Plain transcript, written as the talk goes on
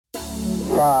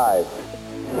5,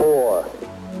 4,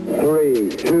 3,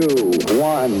 2,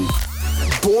 1.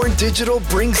 Born Digital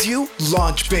brings you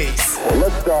Launchbase.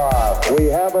 Liftoff. We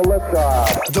have a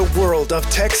liftoff. The world of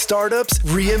tech startups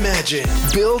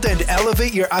reimagined. Build and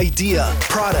elevate your idea,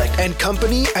 product, and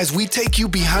company as we take you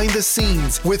behind the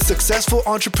scenes with successful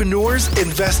entrepreneurs,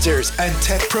 investors, and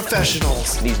tech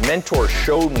professionals. These mentors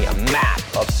showed me a map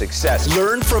of success.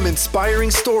 Learn from inspiring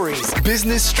stories,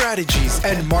 business strategies,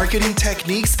 and marketing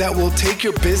techniques that will take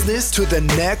your business to the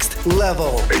next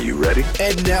level. Are you ready?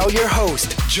 And now your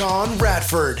host, John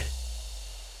Radford.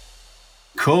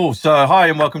 Cool. So, hi,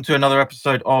 and welcome to another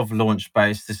episode of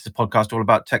Launchbase. This is a podcast all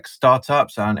about tech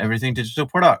startups and everything digital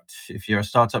product. If you're a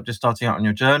startup just starting out on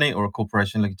your journey or a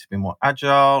corporation looking to be more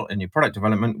agile in your product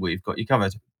development, we've got you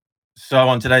covered. So,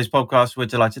 on today's podcast, we're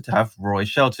delighted to have Roy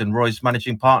Shelton. Roy's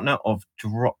managing partner of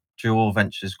Dropjaw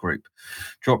Ventures Group.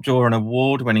 Dropjaw are an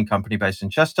award-winning company based in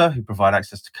Chester who provide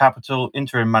access to capital,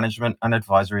 interim management, and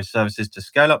advisory services to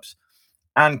scale-ups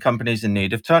and companies in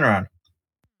need of turnaround.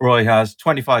 Roy has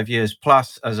 25 years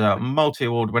plus as a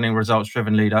multi-award winning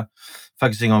results-driven leader,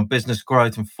 focusing on business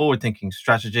growth and forward-thinking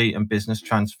strategy and business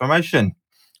transformation.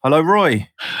 Hello, Roy.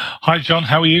 Hi, John.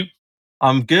 How are you?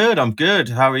 I'm good.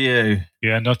 How are you?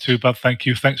 Yeah, not too bad. Thank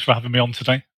you. Thanks for having me on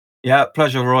today. Yeah,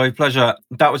 pleasure, Roy. Pleasure.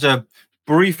 That was a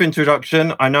brief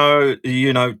introduction. I know,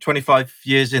 25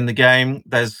 years in the game.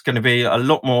 There's going to be a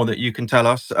lot more that you can tell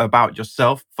us about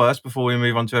yourself first before we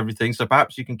move on to everything. So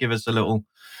perhaps you can give us a little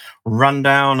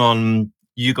rundown on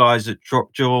you guys at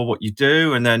Dropjaw, what you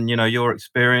do, and then, your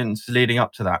experience leading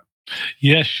up to that.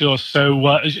 Yeah, sure. So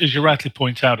as you rightly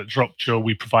point out, at Dropjaw,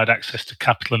 we provide access to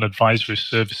capital and advisory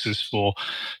services for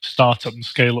startup and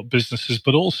scale-up businesses,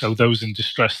 but also those in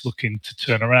distress looking to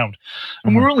turn around.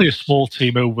 And we're only a small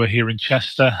team over here in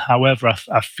Chester. However,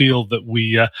 I feel that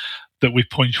we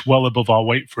punch well above our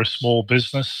weight for a small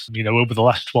business. Over the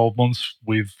last 12 months,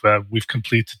 we've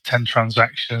completed 10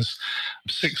 transactions,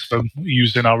 6 of them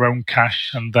using our own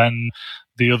cash, and then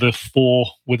the other 4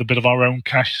 with a bit of our own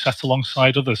cash set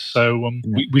alongside others. So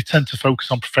we tend to focus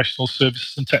on professional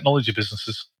services and technology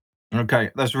businesses.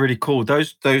 Okay, that's really cool.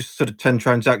 Those sort of 10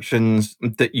 transactions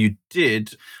that you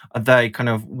did, are they kind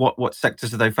of what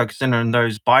sectors are they focused in on?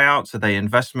 Those buyouts? Are they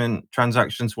investment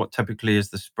transactions? What typically is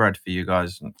the spread for you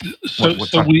guys?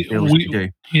 What type of deals do you do?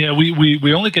 Yeah,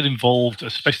 we only get involved,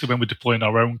 especially when we're deploying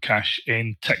our own cash,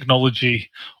 in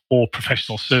technology or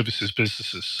professional services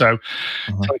businesses. So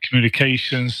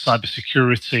telecommunications,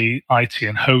 cybersecurity, IT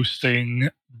and hosting,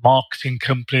 marketing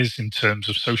companies in terms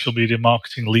of social media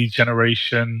marketing, lead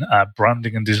generation,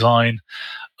 branding and design.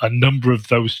 A number of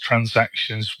those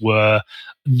transactions were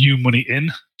new money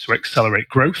in to accelerate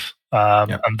growth.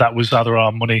 And that was either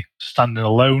our money standing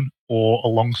alone or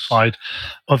alongside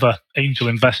other angel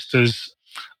investors,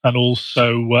 and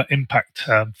also impact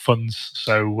funds.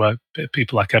 So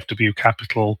people like FW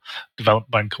Capital, Development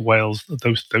Bank of Wales,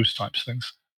 those types of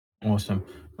things. Awesome.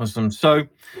 So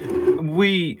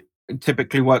we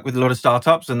typically work with a lot of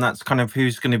startups, and that's kind of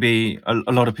who's going to be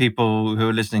a lot of people who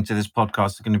are listening to this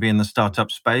podcast are going to be in the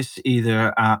startup space,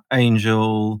 either at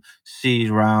angel,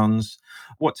 seed rounds.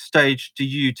 What stage do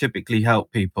you typically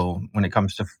help people when it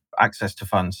comes to access to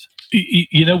funds?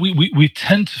 We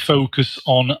tend to focus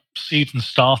on seed and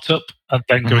startup and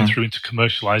then going through into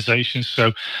commercialization.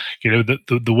 So,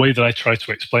 the way that I try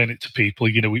to explain it to people,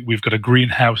 we've got a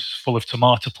greenhouse full of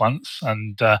tomato plants,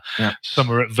 and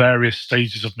some are at various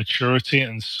stages of maturity,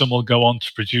 and some will go on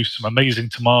to produce some amazing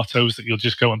tomatoes that you'll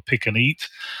just go and pick and eat.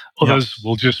 Others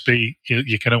will just be,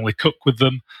 you can only cook with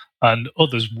them. And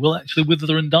others will actually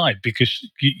wither and die because,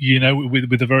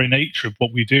 with the very nature of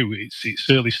what we do, it's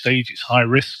early stage, it's high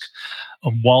risk.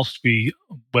 And whilst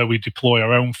where we deploy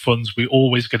our own funds, we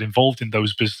always get involved in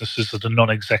those businesses at a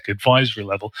non-exec advisory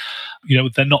level.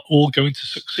 They're not all going to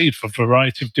succeed for a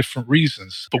variety of different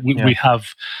reasons. But we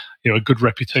have, a good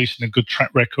reputation, a good track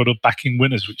record of backing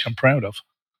winners, which I'm proud of.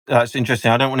 That's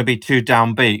interesting. I don't want to be too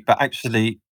downbeat, but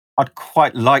actually, I'd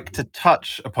quite like to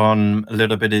touch upon a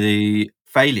little bit of the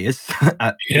failures,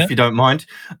 if you don't mind,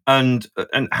 and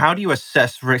how do you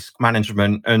assess risk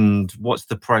management, and what's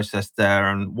the process there,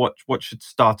 and what should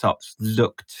startups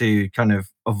look to kind of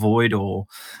avoid, or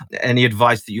any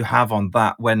advice that you have on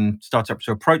that when startups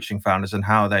are approaching founders and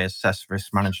how they assess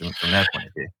risk management from their point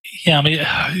of view? Yeah, I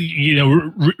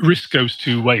mean, risk goes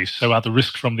 2 ways. So either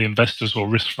risk from the investors or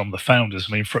risk from the founders.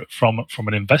 I mean, from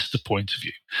an investor point of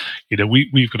view,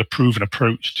 we've got a proven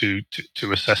approach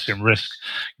to assessing risk.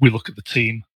 We look at the team.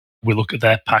 We look at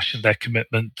their passion, their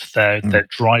commitment, their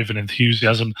drive and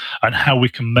enthusiasm, and how we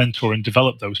can mentor and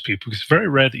develop those people. Because it's very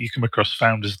rare that you come across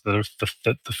founders that are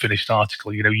the finished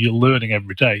article. You're learning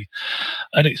every day,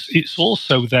 and it's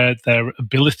also their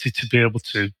ability to be able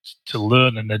to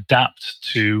learn and adapt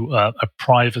to a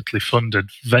privately funded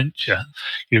venture.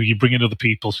 You bring in other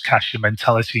people's cash, your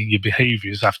mentality and your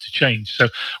behaviours have to change. So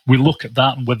we look at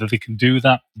that and whether they can do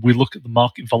that. We look at the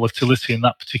market volatility in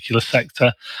that particular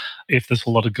sector. If there's a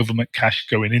lot of government cash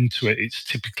going into it, it's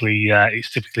typically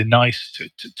nice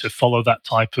to follow that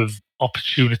type of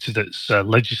opportunity that's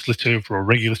legislative or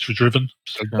regulatory driven.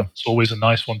 So that's always a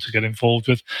nice one to get involved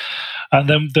with. And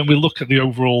then we look at the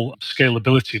overall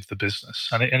scalability of the business.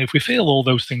 And if we feel all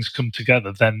those things come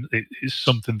together, then it is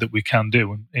something that we can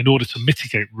do. And in order to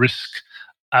mitigate risk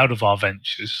out of our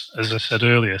ventures, as I said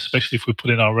earlier, especially if we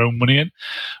put in our own money in,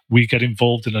 we get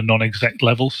involved in a non-exec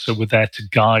level. So we're there to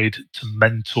guide, to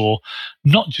mentor,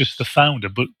 not just the founder,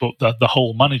 but the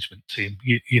whole management team.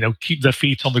 Keep their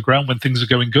feet on the ground when things are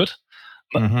going good,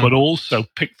 but also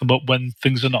pick them up when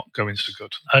things are not going so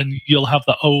good. And you'll have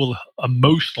that whole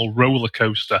emotional roller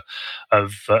coaster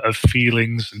of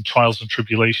feelings and trials and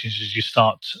tribulations as you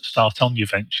start on your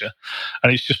venture.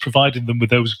 And it's just providing them with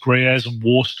those grey hairs and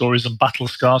war stories and battle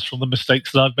scars from the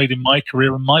mistakes that I've made in my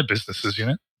career and my businesses,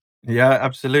 Yeah,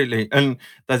 absolutely. And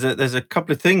there's a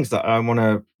couple of things that I want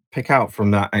to pick out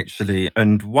from that, actually.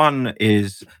 And one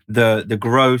is the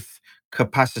growth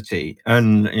capacity.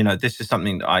 And this is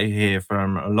something that I hear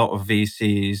from a lot of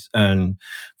VCs and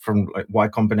from like Y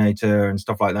Combinator and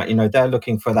stuff like that. They're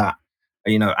looking for that.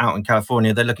 Out in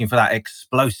California, they're looking for that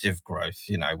explosive growth.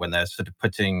 When they're sort of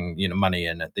putting money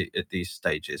in at these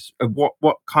stages.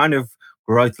 What kind of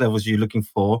growth levels are you looking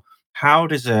for? How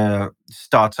does a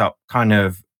startup kind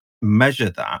of measure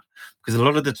that? Because a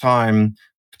lot of the time,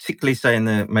 particularly say in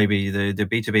the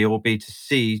B2B or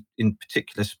B2C in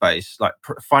particular space, like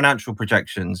financial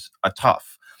projections are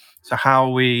tough. So how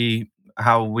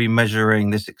are we measuring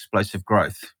this explosive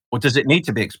growth? Or does it need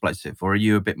to be explosive? Or are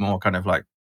you a bit more kind of like,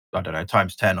 I don't know,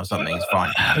 times 10 or something is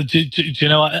fine? Do you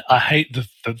know, I hate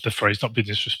the phrase, not being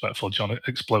disrespectful, John,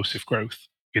 explosive growth.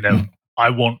 I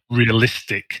want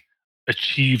realistic,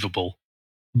 achievable,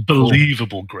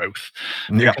 believable growth.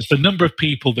 Because the number of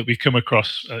people that we come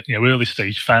across, early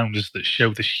stage founders that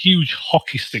show this huge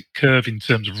hockey stick curve in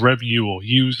terms of revenue or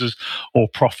users or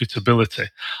profitability.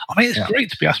 I mean, it's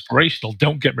great to be aspirational.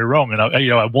 Don't get me wrong, and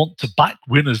I want to back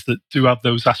winners that do have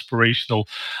those aspirational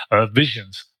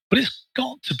visions. But it's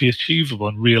got to be achievable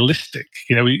and realistic.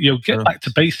 Get back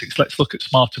to basics. Let's look at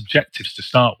smart objectives to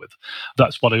start with.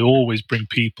 That's what I always bring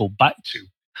people back to.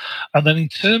 And then in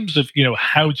terms of,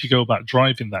 how do you go about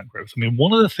driving that growth? I mean,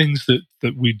 one of the things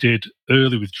that we did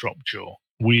early with Dropjaw,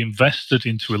 we invested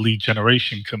into a lead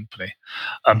generation company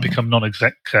and become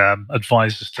non-exec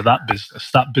advisors to that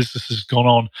business. That business has gone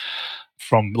on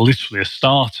from literally a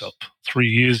startup 3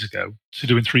 years ago to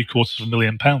doing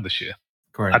 £750,000 this year.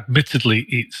 Correct. Admittedly,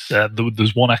 it's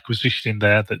there's one acquisition in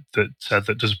there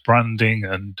that does branding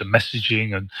and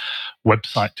messaging and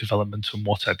website development and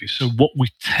what have you. So what we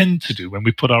tend to do when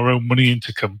we put our own money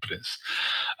into companies,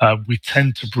 we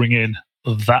tend to bring in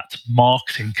that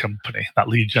marketing company, that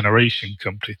lead generation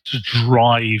company, to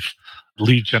drive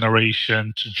lead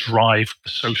generation, to drive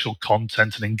social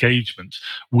content and engagement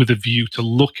with a view to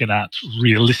looking at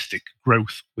realistic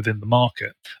growth within the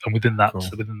market and within that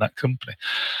company.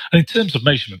 And in terms of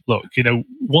measurement, look,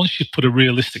 once you put a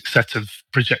realistic set of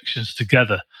projections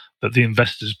together that the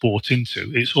investors bought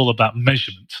into, it's all about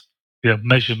measurement.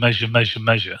 Measure.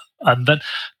 And then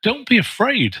don't be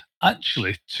afraid,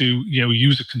 actually, to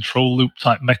use a control loop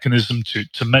type mechanism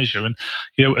to measure and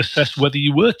assess whether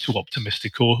you were too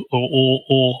optimistic or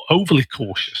overly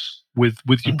cautious with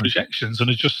your projections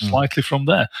and adjust slightly from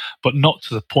there, but not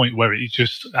to the point where it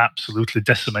just absolutely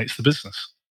decimates the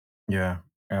business. Yeah,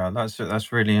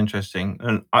 that's really interesting,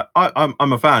 and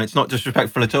I'm a fan. It's not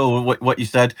disrespectful at all what you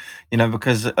said,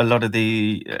 because a lot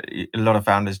of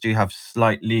founders do have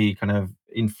slightly kind of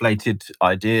inflated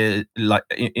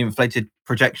inflated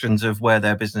projections of where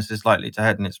their business is likely to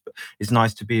head, and it's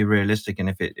nice to be realistic. And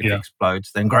if it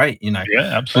explodes, then great, Yeah,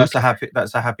 absolutely.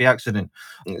 That's a happy accident.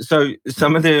 So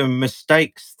some of the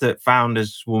mistakes that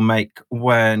founders will make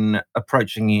when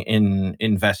approaching in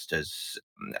investors.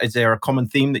 Is there a common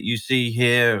theme that you see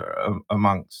here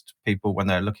amongst people when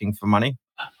they're looking for money?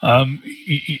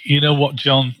 You know what,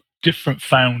 John? Different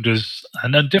founders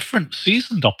and then different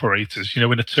seasoned operators, in a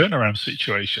turnaround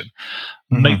situation,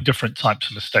 make different types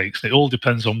of mistakes. It all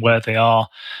depends on where they are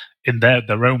in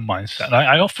their own mindset. And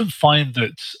I often find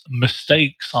that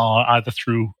mistakes are either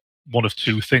through one of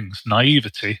two things,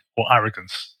 naivety or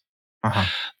arrogance.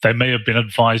 They may have been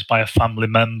advised by a family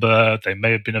member. They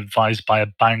may have been advised by a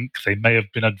bank. They may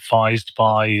have been advised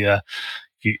by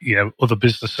other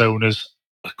business owners.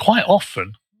 Quite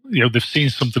often, they've seen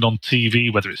something on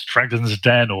TV, whether it's Dragon's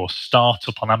Den or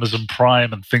Startup on Amazon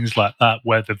Prime and things like that,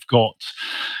 where they've got,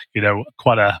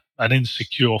 quite an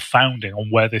insecure founding on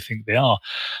where they think they are.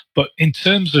 But in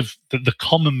terms of the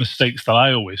common mistakes that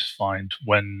I always find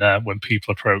when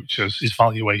people approach us is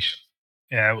valuation.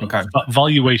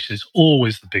 Valuation is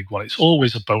always the big one. It's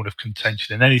always a bone of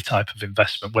contention in any type of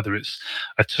investment, whether it's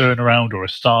a turnaround or a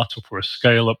startup or a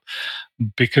scale up,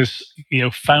 because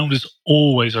founders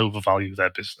always overvalue their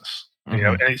business.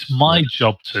 And it's my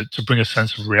job to bring a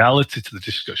sense of reality to the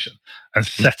discussion and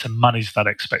set and manage that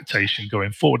expectation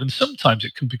going forward. And sometimes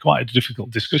it can be quite a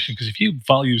difficult discussion, because if you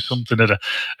value something at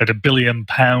 £1 billion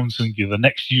and you're the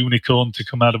next unicorn to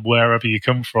come out of wherever you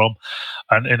come from,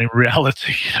 and in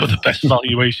reality, the best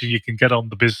valuation you can get on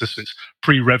the business is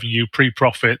pre-revenue,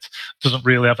 pre-profit, doesn't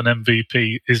really have an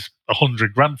MVP, is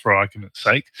 100 grand for argument's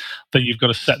sake, then you've got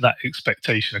to set that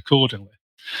expectation accordingly.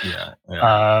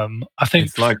 I think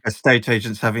it's like estate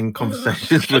agents having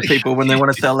conversations with people when they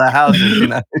want to sell their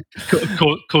houses.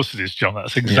 Of course it is, John.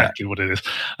 That's exactly what it is.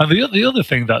 And the other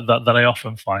thing that I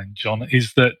often find, John,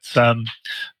 is that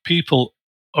people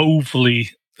overly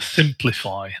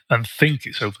simplify and think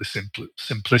it's overly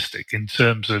simplistic in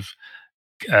terms of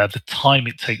the time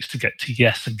it takes to get to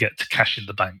yes and get to cash in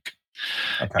the bank.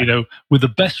 Okay. With the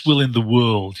best will in the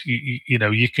world,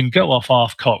 you can go off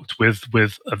half-cocked with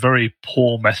a very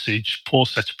poor message, poor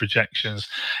set of projections.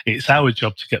 It's our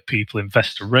job to get people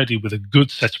investor ready with a good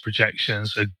set of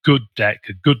projections, a good deck,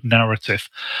 a good narrative,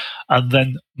 and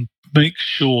then make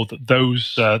sure that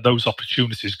those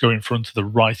opportunities go in front of the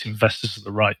right investors at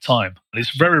the right time. And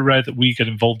it's very rare that we get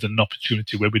involved in an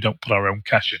opportunity where we don't put our own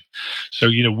cash in. So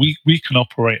we can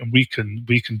operate and we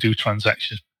can do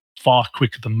transactions far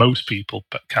quicker than most people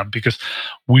can, because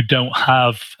we don't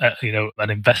have an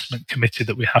investment committee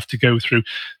that we have to go through.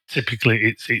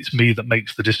 Typically it's me that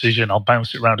makes the decision. I'll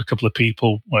bounce it around a couple of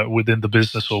people within the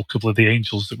business or a couple of the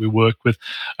angels that we work with,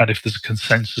 and if there's a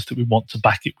consensus that we want to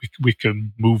back it, we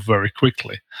can move very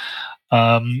quickly.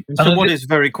 So what is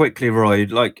very quickly, Roy?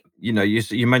 Like,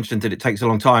 you mentioned that it takes a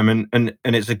long time, and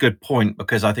it's a good point,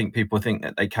 because I think people think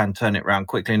that they can turn it around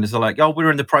quickly, and it's like, oh,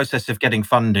 we're in the process of getting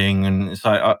funding, and it's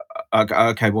like,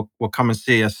 okay, we'll come and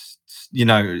see us,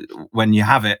 when you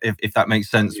have it, if that makes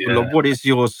sense. Yeah. What is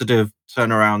your sort of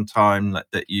turnaround time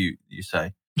that you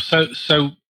say? So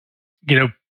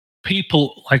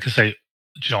people, like I say,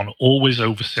 John, always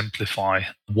oversimplify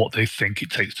what they think it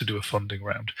takes to do a funding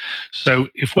round. So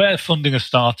if we're funding a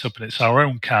startup and it's our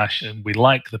own cash and we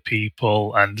like the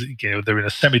people and they're in a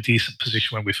semi-decent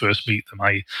position when we first meet them,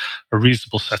 i.e. a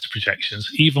reasonable set of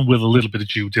projections, even with a little bit of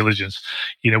due diligence,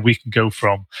 we can go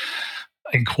from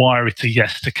inquiry to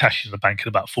yes to cash in the bank in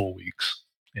about 4 weeks.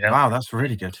 Wow, that's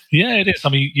really good. Yeah, it is. I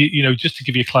mean, just to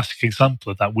give you a classic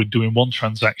example of that, we're doing one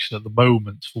transaction at the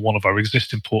moment for one of our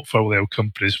existing portfolio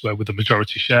companies where we're the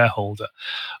majority shareholder,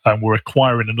 and we're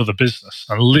acquiring another business.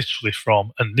 And literally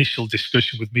from initial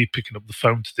discussion with me picking up the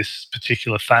phone to this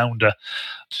particular founder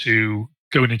to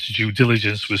going into due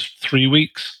diligence was 3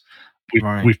 weeks.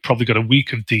 We've probably got a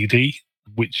week of DD,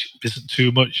 which isn't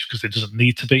too much because it doesn't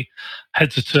need to be.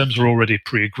 Heads of terms are already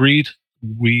pre-agreed.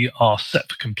 We are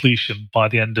set for completion by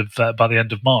the end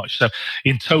of March. So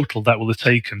in total, that will have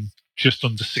taken just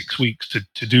under 6 weeks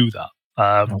to do that,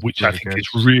 which I think is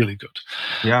really good.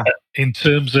 Yeah. In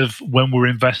terms of when we're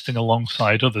investing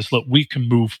alongside others, look, we can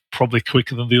move probably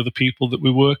quicker than the other people that we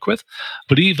work with,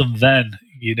 but even then,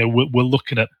 we're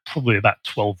looking at probably about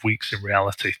 12 weeks in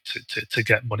reality to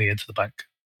get money into the bank.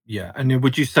 Yeah, and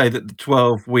would you say that the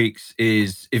 12 weeks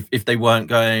is if they weren't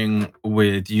going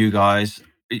with you guys,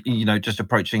 just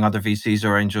approaching other VCs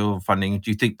or angel funding,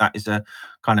 do you think that is a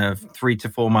kind of 3 to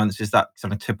 4 months? Is that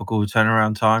kind of typical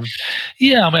turnaround time?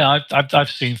 Yeah, I mean, I've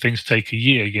seen things take a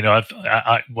year.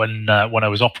 When I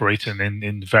was operating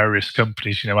in various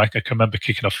companies, I can remember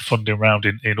kicking off a funding round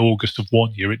in August of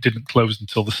one year. It didn't close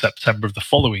until the September of the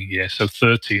following year, so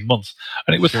 13 months,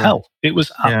 and it was hell. It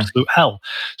was absolute hell.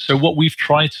 So what we've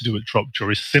tried to do at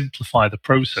Dropjaw is simplify the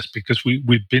process, because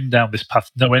we've been down this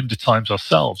path no end of times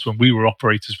ourselves when we were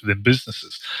operators within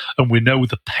businesses, and we know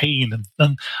the pain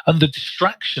and the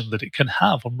distraction that it can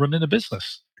have on running a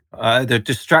business. The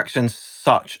distraction's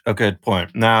such a good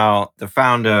point. Now, the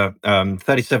founder,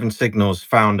 37 Signals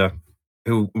founder,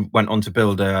 who went on to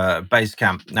build a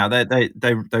Basecamp. Now,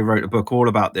 they wrote a book all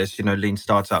about this, lean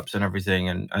startups and everything,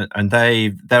 and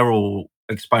they're all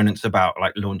exponents about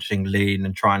like launching lean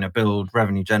and trying to build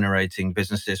revenue generating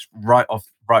businesses right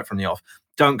from the off.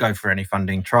 Don't go for any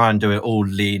funding. Try and do it all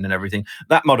lean and everything.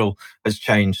 That model has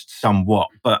changed somewhat,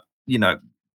 but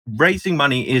raising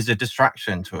money is a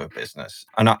distraction to a business,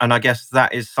 and I guess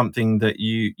that is something that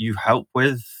you help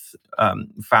with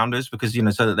founders, because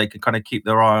so that they can kind of keep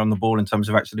their eye on the ball in terms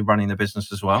of actually running the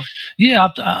business as well. Yeah,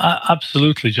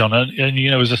 absolutely, John. And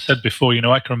as I said before,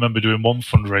 I can remember doing one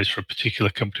fundraise for a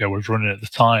particular company I was running at the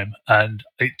time, and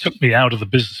it took me out of the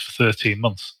business for 13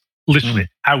 months. Literally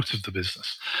out of the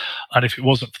business. And if it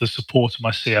wasn't for the support of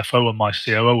my CFO and my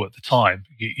COO at the time,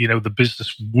 the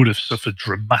business would have suffered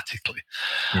dramatically.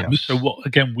 Yeah. So what,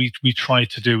 again, we try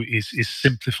to do is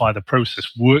simplify the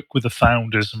process, work with the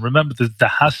founders, and remember that there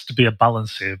has to be a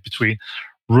balance here between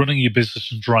running your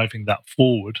business and driving that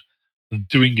forward, and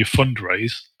doing your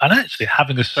fundraise, and actually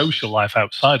having a social life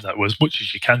outside that, as much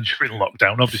as you can during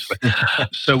lockdown, obviously.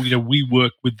 So, we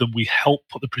work with them. We help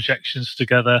put the projections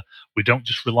together. We don't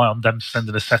just rely on them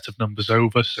sending a set of numbers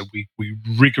over. So we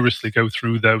rigorously go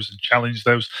through those and challenge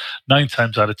those. 9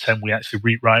 times out of 10, we actually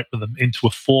rewrite them into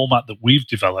a format that we've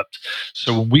developed.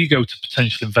 So when we go to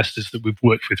potential investors that we've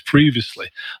worked with previously,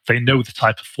 they know the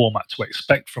type of format to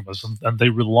expect from us, and they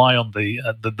rely on the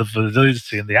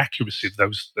validity and the accuracy of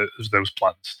those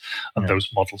plans and those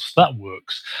models. So that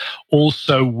works.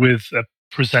 Also with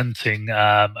presenting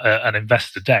an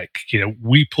investor deck,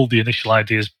 we pull the initial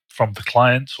ideas from the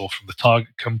clients or from the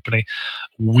target company.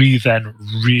 We then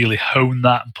really hone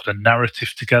that and put a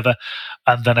narrative together.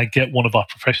 And then I get one of our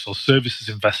professional services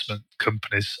investment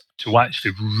companies to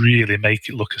actually really make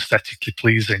it look aesthetically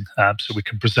pleasing, so we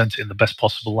can present it in the best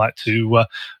possible light to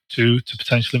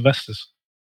potential investors.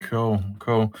 Cool.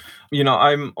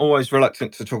 I'm always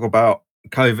reluctant to talk about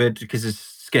COVID because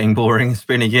it's getting boring. It's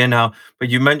been a year now, but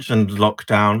you mentioned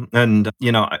lockdown, and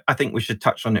I think we should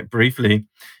touch on it briefly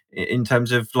in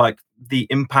terms of like the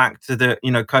impact that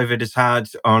COVID has had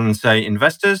on, say,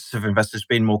 investors. Have investors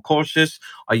been more cautious?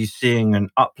 Are you seeing an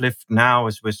uplift now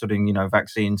as we're sort of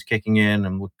vaccines kicking in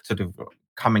and we're sort of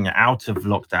coming out of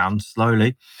lockdown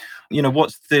slowly?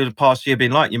 What's the past year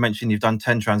been like? You mentioned you've done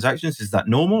 10 transactions. Is that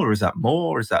normal, or is that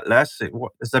more, or is that less?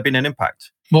 Has there been an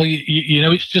impact? Well,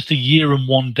 it's just a year and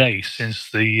 1 day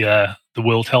since the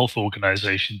World Health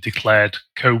Organization declared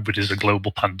COVID as a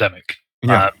global pandemic.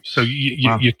 Yeah. So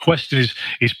your question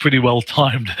is pretty well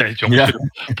timed there, John. We should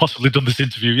have possibly done this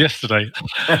interview yesterday.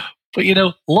 But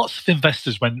lots of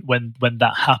investors, when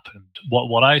that happened,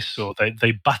 what I saw,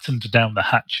 they battened down the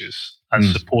hatches and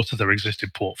supported their existing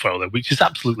portfolio, which is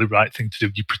absolutely the right thing to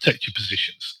do. You protect your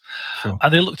positions. Sure.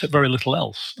 And they looked at very little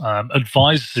else.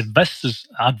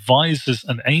 Advisors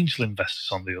and angel investors,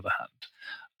 on the other hand,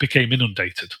 became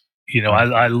inundated.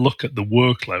 I look at the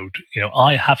workload.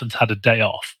 I haven't had a day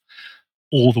off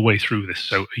all the way through this.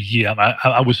 So a year.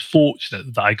 I was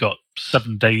fortunate that I got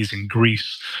 7 days in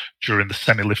Greece during the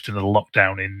semi-lifting of the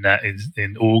lockdown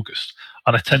in August.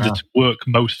 And I tended to work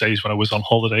most days when I was on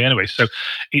holiday anyway. So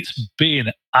it's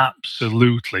been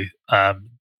absolutely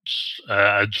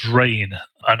a drain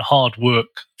and hard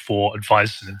work for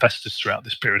advisors and investors throughout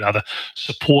this period, either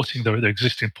supporting their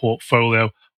existing portfolio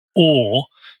or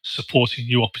supporting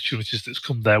new opportunities that's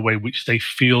come their way, which they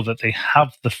feel that they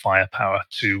have the firepower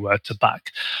to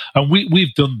back. And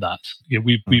we've done that.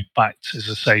 We've backed, as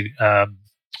I say,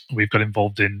 we've got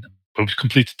involved in. We've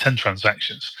completed 10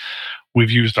 transactions.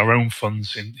 We've used our own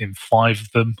funds in 5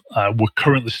 of them. We're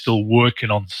currently still working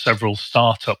on several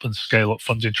startup and scale-up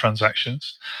funding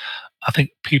transactions. I think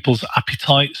people's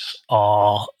appetites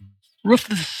are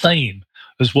roughly the same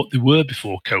as what they were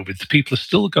before COVID. The people are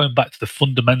still going back to the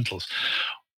fundamentals.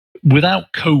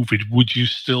 Without COVID, would you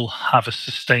still have a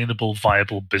sustainable,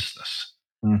 viable business?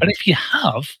 Mm-hmm. And if you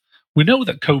have, we know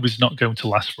that COVID is not going to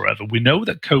last forever. We know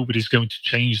that COVID is going to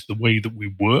change the way that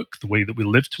we work, the way that we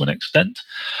live to an extent.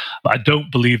 But I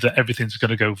don't believe that everything's going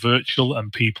to go virtual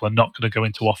and people are not going to go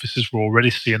into offices. We're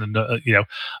already seeing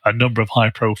a number of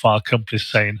high-profile companies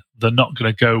saying they're not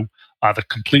going to go either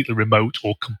completely remote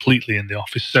or completely in the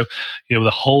office. So, the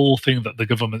whole thing that the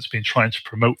government's been trying to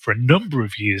promote for a number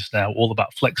of years now, all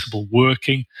about flexible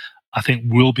working, I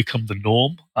think will become the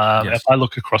norm. If I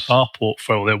look across our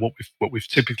portfolio, what we've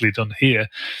typically done here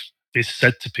is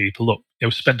said to people, look,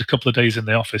 spend a couple of days in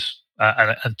the office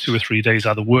and 2 or 3 days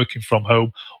either working from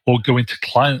home or going to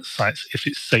client sites if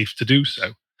it's safe to do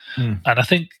so. And I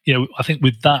think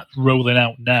with that rolling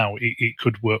out now, it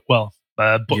could work well.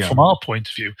 But from our point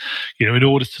of view, in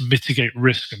order to mitigate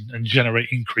risk and generate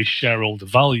increased shareholder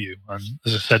value, and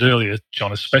as I said earlier,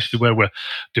 John, especially where we're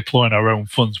deploying our own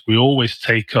funds, we always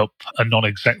take up a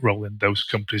non-exec role in those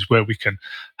companies where we can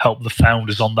help the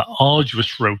founders on that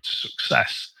arduous road to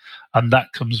success. And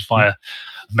that comes via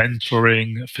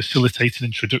mentoring, facilitating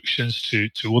introductions to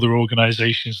other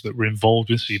organizations that we're involved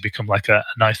in. So you become like a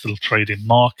nice little trading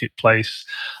marketplace,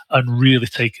 and really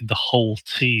taking the whole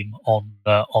team on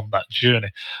that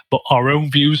journey. But our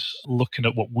own views, looking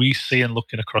at what we see and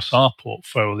looking across our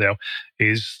portfolio,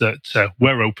 is that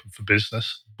we're open for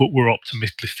business, but we're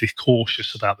optimistically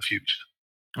cautious about the future.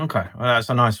 Okay, well, that's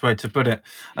a nice way to put it.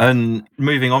 And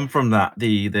moving on from that,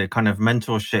 the kind of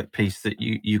mentorship piece that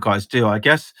you guys do, I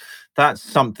guess that's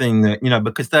something that,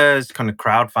 because there's kind of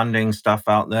crowdfunding stuff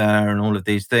out there and all of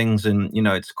these things, and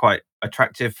it's quite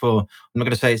attractive for, I'm not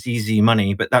going to say it's easy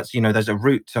money, but that's, there's a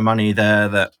route to money there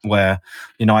that where,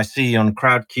 I see on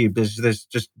Crowdcube there's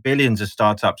just billions of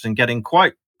startups and getting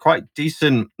quite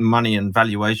decent money and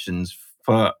valuations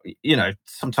for,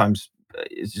 sometimes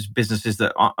it's just businesses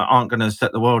that aren't going to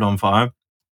set the world on fire.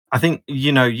 I think,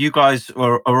 you guys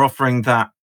are offering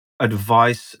that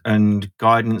advice and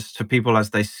guidance to people as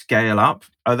they scale up.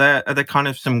 Are there kind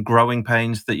of some growing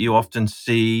pains that you often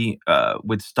see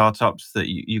with startups that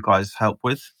you guys help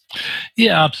with?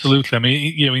 Yeah, absolutely. I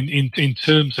mean, in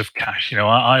terms of cash,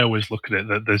 I always look at it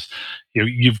that there's,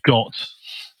 you've got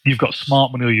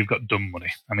smart money or you've got dumb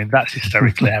money. I mean, that's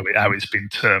hysterically how it's been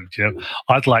termed.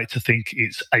 I'd like to think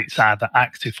it's either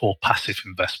active or passive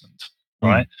investment.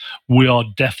 Right, we are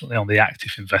definitely on the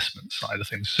active investment side of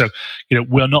things. So,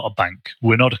 we're not a bank,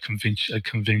 we're not a conventional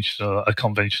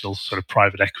sort of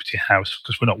private equity house,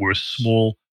 because we're a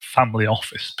small family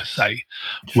office per se,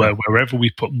 where wherever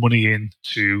we put money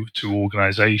into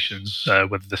organizations,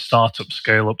 whether they're startups,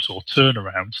 scale-ups or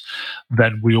turnarounds,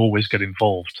 then we always get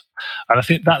involved. And I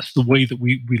think that's the way that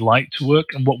we like to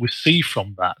work. And what we see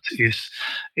from that is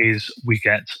we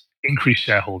get increased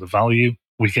shareholder value,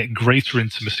 we get greater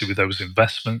intimacy with those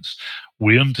investments,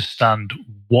 we understand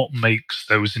what makes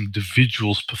those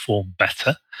individuals perform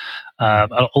better.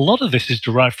 A lot of this is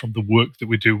derived from the work that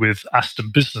we do with Aston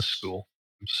Business School.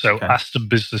 So Aston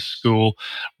Business School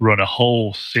run a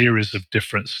whole series of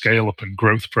different scale-up and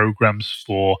growth programs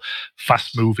for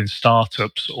fast-moving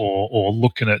startups or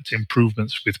looking at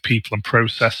improvements with people and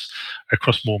process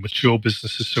across more mature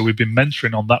businesses. So we've been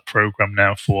mentoring on that program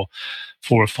now for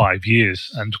 4 or 5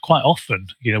 years. And quite often,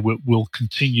 we'll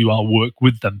continue our work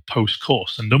with them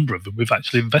post-course. A number of them we've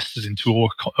actually invested into or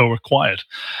acquired.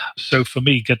 So for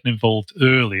me, getting involved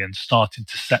early and starting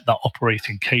to set that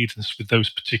operating cadence with those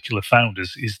particular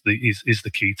founders is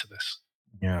the key to this.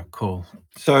 Yeah, cool.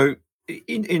 So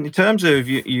in terms of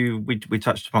we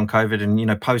touched upon COVID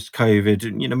and post-COVID,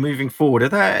 and moving forward, are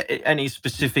there any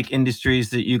specific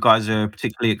industries that you guys are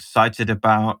particularly excited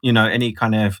about? Any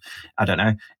kind of, I don't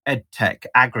know, ed tech,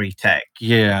 agri tech,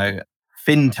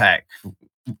 fintech.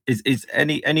 Is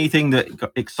anything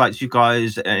that excites you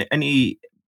guys? Any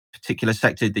particular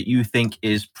sector that you think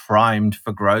is primed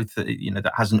for growth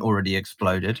that hasn't already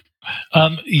exploded?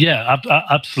 Yeah,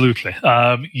 absolutely.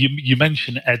 You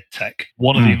mentioned EdTech.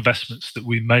 One of the investments that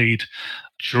we made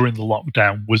during the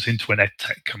lockdown was into an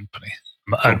EdTech company.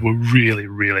 And we're really,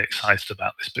 really excited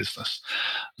about this business.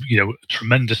 A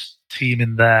tremendous team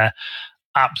in there,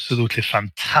 absolutely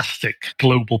fantastic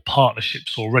global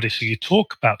partnerships already. So you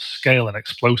talk about scale and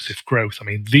explosive growth. I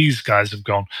mean, these guys have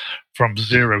gone from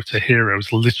zero to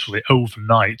heroes literally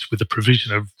overnight with the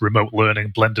provision of remote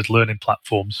learning, blended learning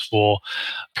platforms for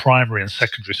primary and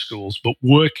secondary schools, but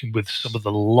working with some of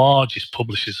the largest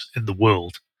publishers in the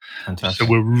world. Fantastic.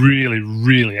 So we're really,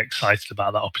 really excited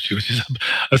about that opportunity.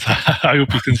 As I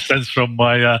hope you can sense from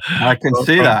my... I can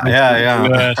see that,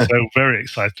 yeah. So very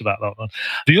excited about that one.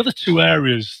 The other two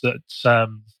areas that...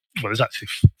 there's actually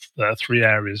 3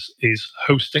 areas, is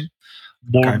hosting.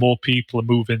 More and more people are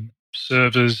moving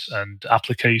servers and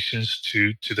applications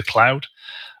to the cloud.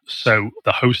 So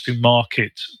the hosting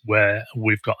market, where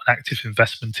we've got an active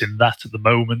investment in that at the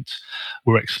moment,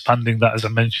 we're expanding that, as I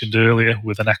mentioned earlier,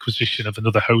 with an acquisition of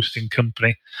another hosting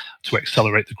company to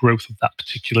accelerate the growth of that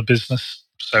particular business.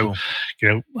 So,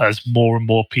 as more and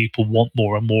more people want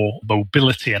more and more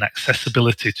mobility and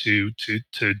accessibility to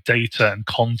data and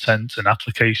content and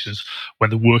applications when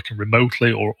they're working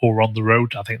remotely or on the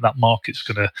road, I think that market's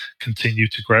going to continue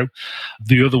to grow.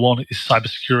 The other one is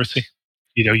cybersecurity.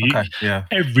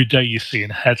 Every day you see in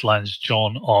headlines,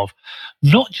 John, of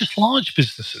not just large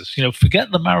businesses.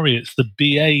 Forget the Marriotts, the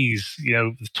BAs,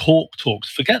 the TalkTalks.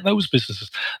 Forget those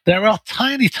businesses. There are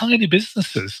tiny, tiny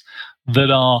businesses that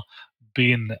are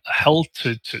being held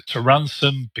to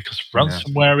ransom because of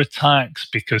ransomware attacks,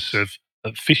 because of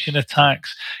phishing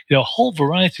attacks, a whole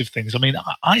variety of things. I mean,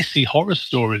 I see horror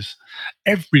stories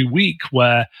every week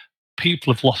where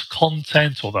people have lost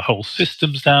content or the whole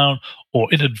system's down, or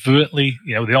inadvertently,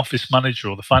 the office manager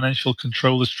or the financial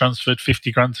controller's transferred 50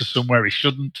 grand to somewhere he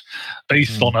shouldn't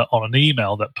based on an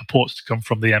email that purports to come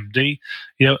from the MD.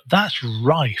 That's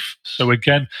rife. So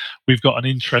again, we've got an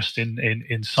interest in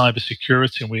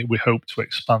cybersecurity, and we hope to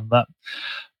expand that.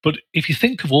 But if you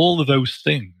think of all of those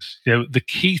things, the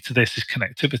key to this is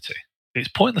connectivity. It's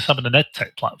pointless having an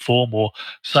edtech platform or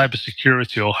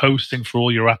cybersecurity or hosting for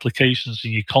all your applications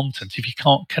and your content if you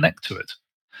can't connect to it.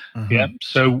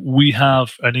 So we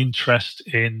have an interest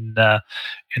in a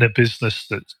business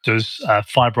that does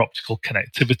fiber optical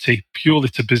connectivity purely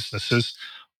to businesses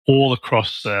all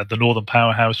across the Northern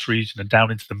Powerhouse region and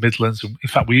down into the Midlands. In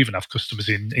fact, we even have customers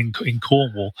in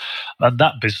Cornwall, and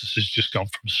that business has just gone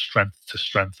from strength to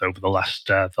strength over the last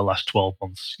 12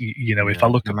 months. If I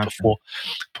look at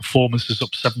performance is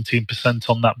up 17%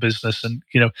 on that business, and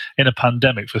in a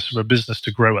pandemic, for a business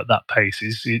to grow at that pace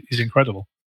is incredible.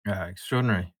 Yeah,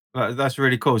 extraordinary. That's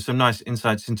really cool. Some nice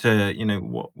insights into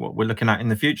what we're looking at in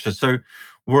the future. So,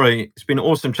 Roy, it's been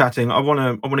awesome chatting. I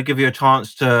want to give you a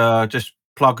chance to just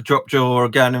plug Dropjaw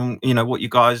again, and what you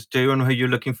guys do and who you're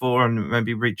looking for, and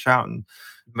maybe reach out, and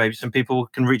maybe some people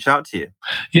can reach out to you.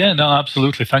 Yeah, no,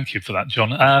 absolutely. Thank you for that,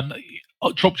 John.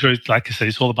 Dropjaw, like I say,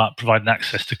 it's all about providing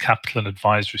access to capital and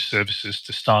advisory services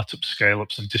to startups,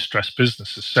 scale-ups, and distressed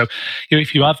businesses. So,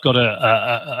 if you have got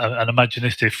an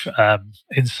imaginative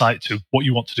insight to what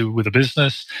you want to do with a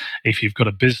business, if you've got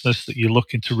a business that you're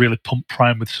looking to really pump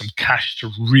prime with some cash to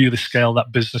really scale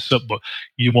that business up, but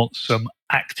you want some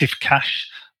active cash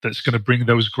that's going to bring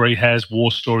those grey hairs,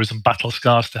 war stories, and battle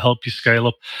scars to help you scale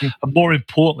up. And more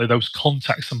importantly, those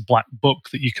contacts and black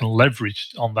book that you can leverage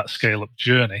on that scale-up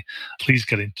journey, please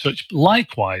get in touch.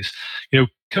 Likewise,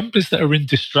 companies that are in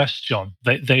distress, John,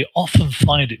 they often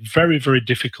find it very, very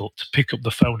difficult to pick up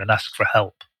the phone and ask for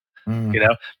help.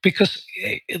 Because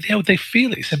they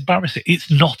feel it's embarrassing. It's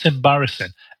not embarrassing.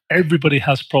 Everybody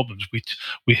has problems.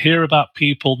 We hear about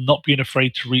people not being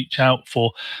afraid to reach out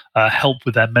for help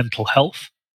with their mental health.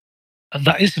 And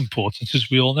that is important,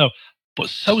 as we all know. But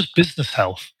so is business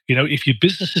health. If your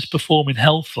business is performing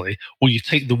healthily, or you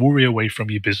take the worry away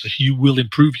from your business, you will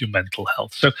improve your mental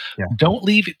health. So don't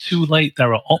leave it too late.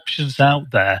 There are options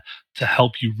out there to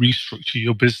help you restructure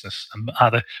your business and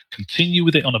either continue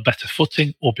with it on a better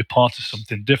footing, or be part of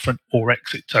something different, or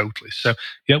exit totally. So,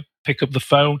 pick up the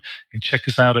phone and check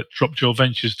us out at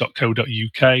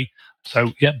dropjawventures.co.uk.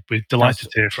 So, we're delighted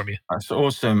to hear from you. That's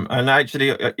awesome. And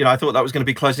actually, I thought that was going to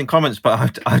be closing comments,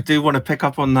 but I do want to pick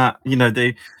up on that,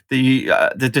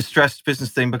 the distressed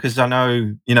business thing, because I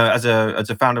know, as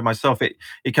a founder myself, it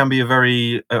can be a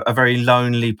very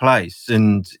lonely place.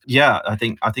 And I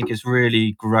think it's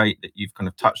really great that you've kind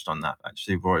of touched on that,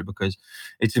 actually, Roy, because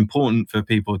it's important for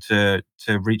people to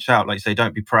reach out. Like you say,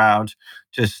 don't be proud,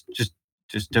 just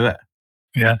do it.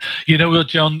 Yeah.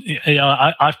 John,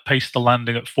 I've paced the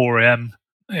landing at 4 a.m.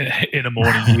 in the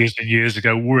morning years and years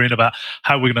ago, worrying about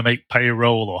how we're going to make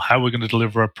payroll, or how we're going to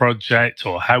deliver a project,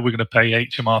 or how we're going to pay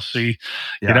HMRC.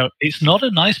 It's not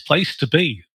a nice place to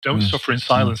be. Don't suffer in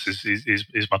silence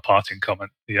is my parting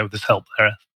comment. There's help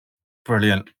there.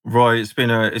 Brilliant. Roy, it's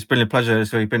been a pleasure.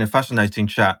 It's been a fascinating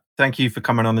chat. Thank you for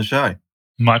coming on the show.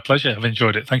 My pleasure. I've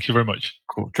enjoyed it. Thank you very much.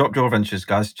 Cool. Dropjaw Ventures,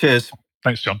 guys. Cheers.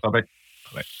 Thanks, John. Bye-bye.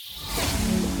 Bye-bye.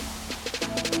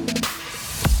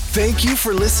 Thank you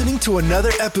for listening to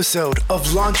another episode of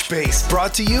Launchbase,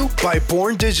 brought to you by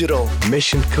Born Digital.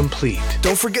 Mission complete.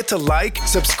 Don't forget to like,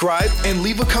 subscribe, and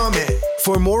leave a comment.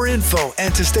 For more info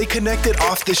and to stay connected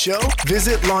off the show,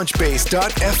 visit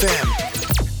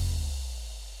launchbase.fm.